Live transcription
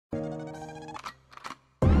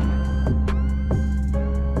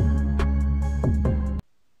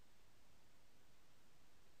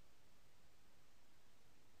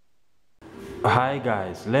Hi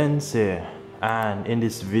guys, Lens here, and in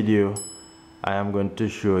this video I am going to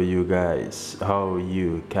show you guys how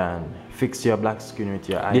you can fix your black screen with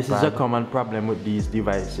your iPad. This is a common problem with these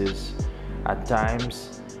devices at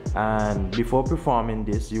times, and before performing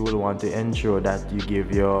this you will want to ensure that you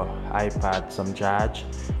give your iPad some charge,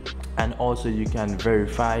 and also you can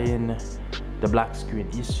verify in the black screen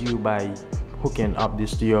issue by hooking up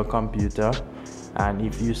this to your computer, and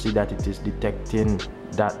if you see that it is detecting,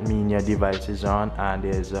 that means your device is on and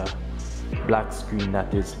there's a black screen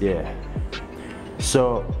that is there.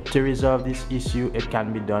 So to resolve this issue, it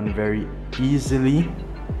can be done very easily,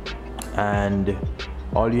 and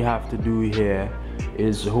all you have to do here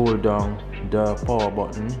is hold down the power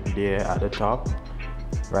button there at the top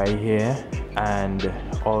right here, and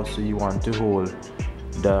also you want to hold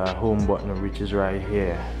the home button which is right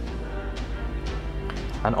here,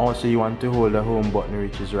 and also you want to hold the home button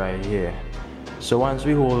which is right here. So once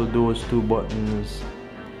we hold those two buttons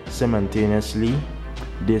simultaneously,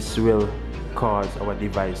 this will cause our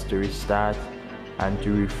device to restart and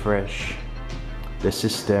to refresh the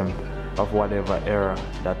system of whatever error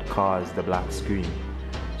that caused the black screen.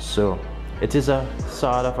 So it is a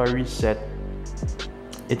sort of a reset.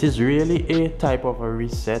 It is really a type of a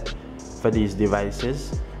reset for these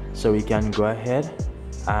devices. So we can go ahead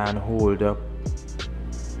and hold the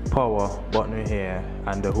power button here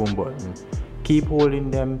and the home button. Keep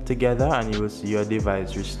holding them together and you will see your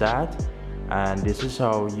device restart. And this is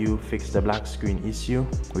how you fix the black screen issue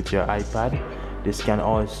with your iPad. This can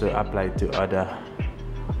also apply to other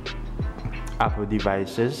Apple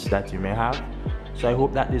devices that you may have. So I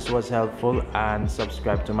hope that this was helpful, and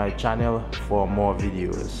subscribe to my channel for more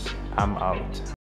videos. I'm out.